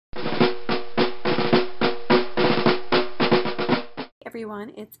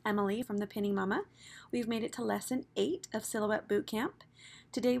everyone, it's Emily from the Pinning Mama. We've made it to lesson 8 of Silhouette Bootcamp.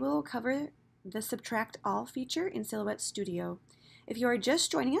 Today we will cover the Subtract All feature in Silhouette Studio. If you are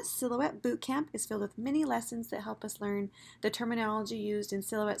just joining us, Silhouette Bootcamp is filled with many lessons that help us learn the terminology used in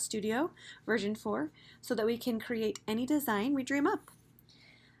Silhouette Studio version 4 so that we can create any design we dream up.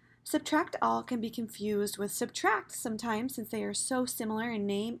 Subtract All can be confused with Subtract sometimes since they are so similar in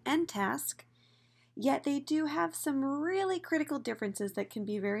name and task. Yet they do have some really critical differences that can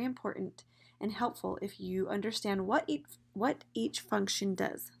be very important and helpful if you understand what each function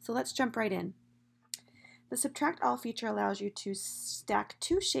does. So let's jump right in. The Subtract All feature allows you to stack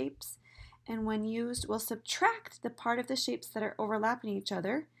two shapes, and when used will subtract the part of the shapes that are overlapping each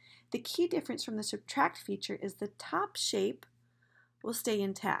other. The key difference from the Subtract feature is the top shape will stay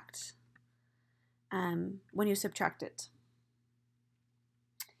intact when you subtract it,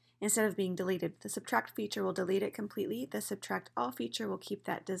 instead of being deleted. The Subtract feature will delete it completely. The Subtract All feature will keep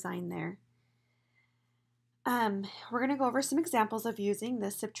that design there. We're going to go over some examples of using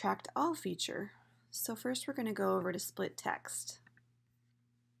the Subtract All feature. So first we're going to go over to split text.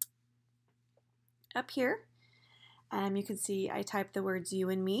 Up here, you can see I typed the words you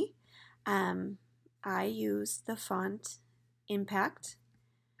and me. I use the font Impact.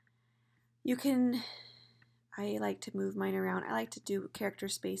 I like to move mine around. I like to do character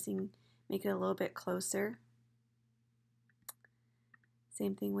spacing, make it a little bit closer.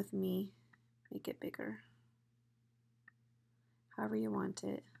 Same thing with me, make it bigger. However you want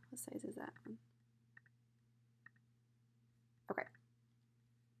it. What size is that one? Okay.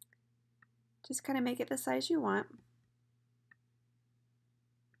 Just kind of make it the size you want.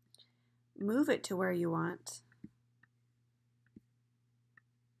 Move it to where you want.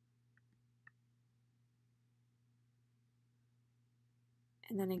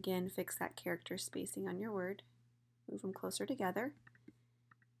 And then again, fix that character spacing on your word. Move them closer together.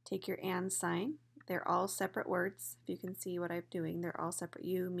 Take your and sign. They're all separate words. If you can see what I'm doing, they're all separate.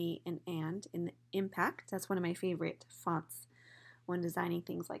 You, me, and in the Impact. That's one of my favorite fonts when designing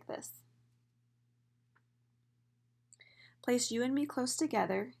things like this. Place you and me close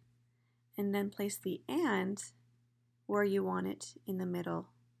together, and then place the and where you want it in the middle.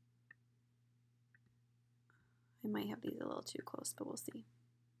 I might have these a little too close, but we'll see.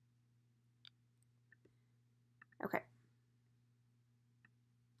 Okay.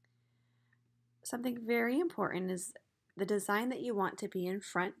 Something very important is the design that you want to be in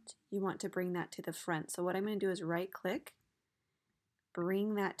front. You want to bring that to the front. So what I'm going to do is right click,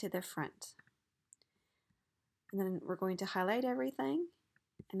 bring that to the front. And then we're going to highlight everything.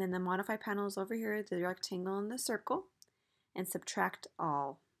 And then the modify panel is over here, the rectangle and the circle, and subtract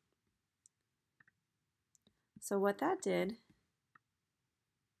all. So what that did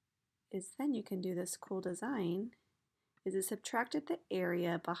is then you can do this cool design, is it subtracted the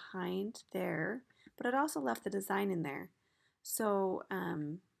area behind there, but it also left the design in there. So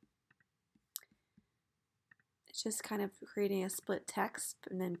it's just kind of creating a split text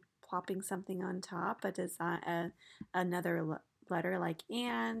and then plopping something on top, another letter like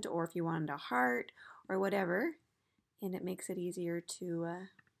and, or if you wanted a heart or whatever, and it makes it easier to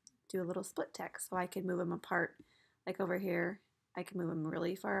do a little split text. So I can move them apart, like over here. I can move them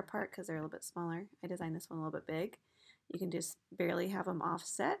really far apart because they're a little bit smaller. I designed this one a little bit big. You can just barely have them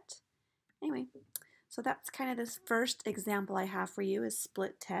offset. Anyway, so that's kind of this first example I have for you is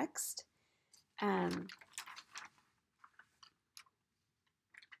split text. In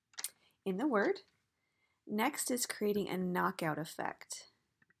the Word. Next is creating a knockout effect.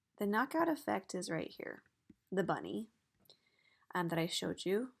 The knockout effect is right here, the bunny that I showed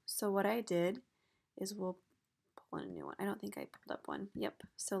you. So what I did is we'll pull in a new one. I don't think I pulled up one. Yep.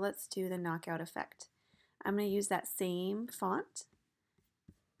 So let's do the knockout effect. I'm going to use that same font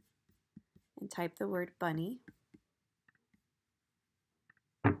and type the word bunny.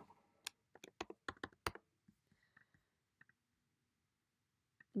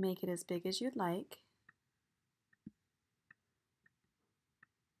 Make it as big as you'd like.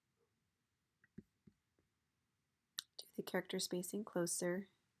 Do the character spacing closer.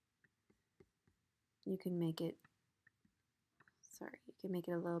 You can make it,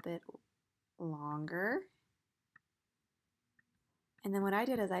 a little bit longer. And then what I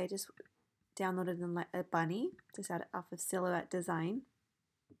did is I just downloaded a bunny, just out off of Silhouette Design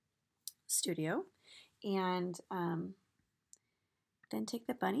Studio, and then take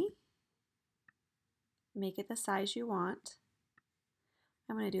the bunny, make it the size you want.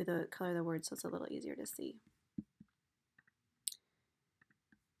 I'm going to do the color of the word so it's a little easier to see.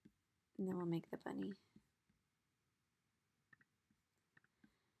 And then we'll make the bunny.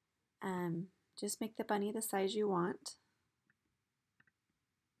 Just make the bunny the size you want.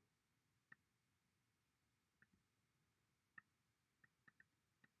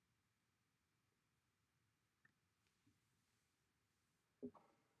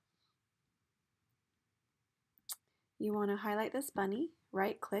 you want to highlight this bunny,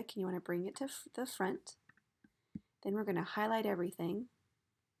 right click, and you want to bring it to the front. Then we're going to highlight everything.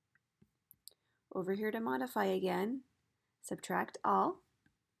 Over here to modify again, subtract all.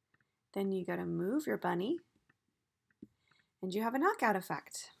 Then you got to move your bunny, and you have a knockout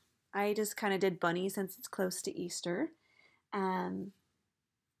effect. I just kind of did bunny since it's close to Easter. And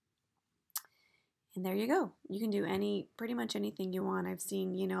there you go. You can do pretty much anything you want. I've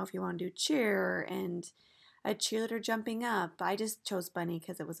seen, if you want to do cheer and a cheerleader jumping up. I just chose bunny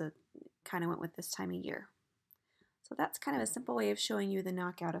because it was kind of went with this time of year. So that's kind of a simple way of showing you the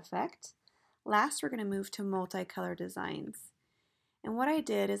knockout effect. Last, we're going to move to Multicolor Designs. And what I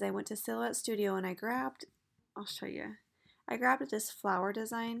did is I went to Silhouette Studio and I'll show you. I grabbed this flower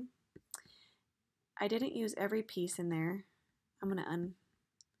design. I didn't use every piece in there. I'm going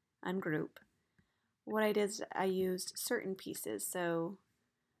to ungroup. What I did is I used certain pieces. So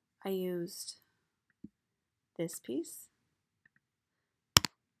I used this piece.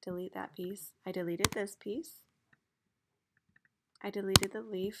 Delete that piece. I deleted this piece. I deleted the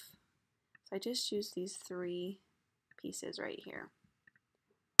leaf. So I just used these 3 pieces right here.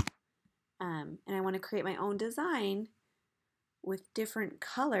 And I want to create my own design with different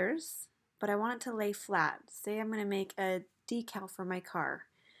colors, but I want it to lay flat. Say I'm going to make a decal for my car.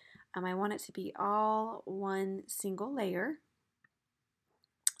 I want it to be all one single layer.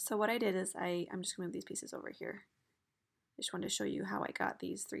 So what I did is I'm just going to move these pieces over here. I just wanted to show you how I got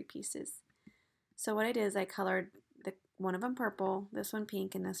these 3 pieces. So what I did is I colored one of them purple, this one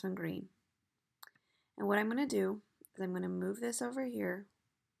pink, and this one green. And what I'm going to do is I'm going to move this over here.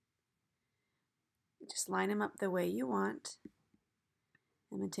 Just line them up the way you want.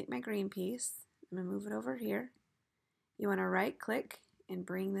 I'm going to take my green piece. I'm going to move it over here. You want to right click and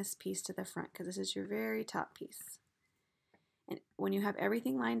bring this piece to the front because this is your very top piece. And when you have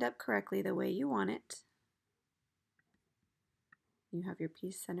everything lined up correctly the way you want it, you have your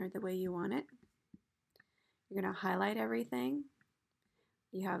piece centered the way you want it. You're going to highlight everything.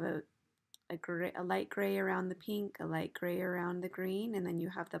 You have a light gray around the pink, a light gray around the green, and then you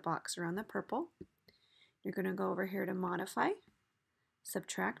have the box around the purple. You're going to go over here to modify,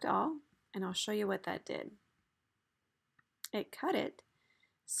 subtract all, and I'll show you what that did. It cut it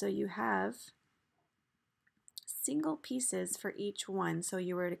so you have single pieces for each one. So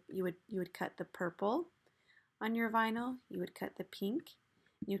you would cut the purple on your vinyl, you would cut the pink,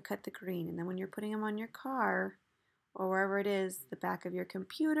 you'd cut the green, and then when you're putting them on your car or wherever it is, the back of your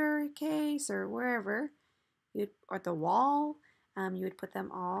computer case or wherever, or the wall, you would put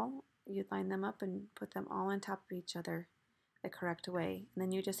them all. You'd line them up and put them all on top of each other the correct way. And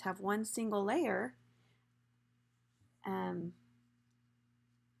then you just have one single layer.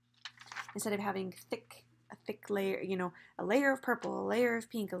 Instead of having a thick layer, a layer of purple, a layer of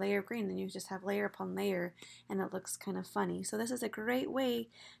pink, a layer of green, then you just have layer upon layer and it looks kind of funny. So this is a great way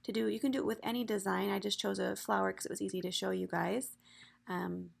to do it. You can do it with any design. I just chose a flower because it was easy to show you guys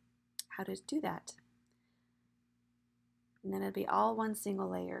how to do that. And then it'd be all one single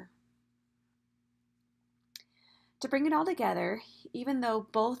layer. To bring it all together, even though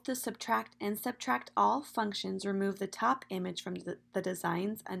both the subtract and subtract all functions remove the top image from the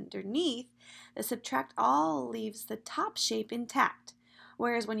designs underneath, the subtract all leaves the top shape intact.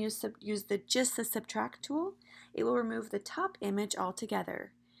 Whereas when you use just the subtract tool, it will remove the top image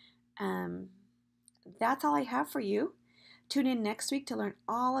altogether. That's all I have for you. Tune in next week to learn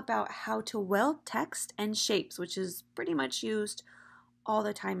all about how to weld text and shapes, which is pretty much used all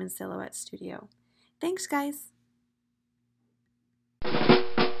the time in Silhouette Studio. Thanks, guys.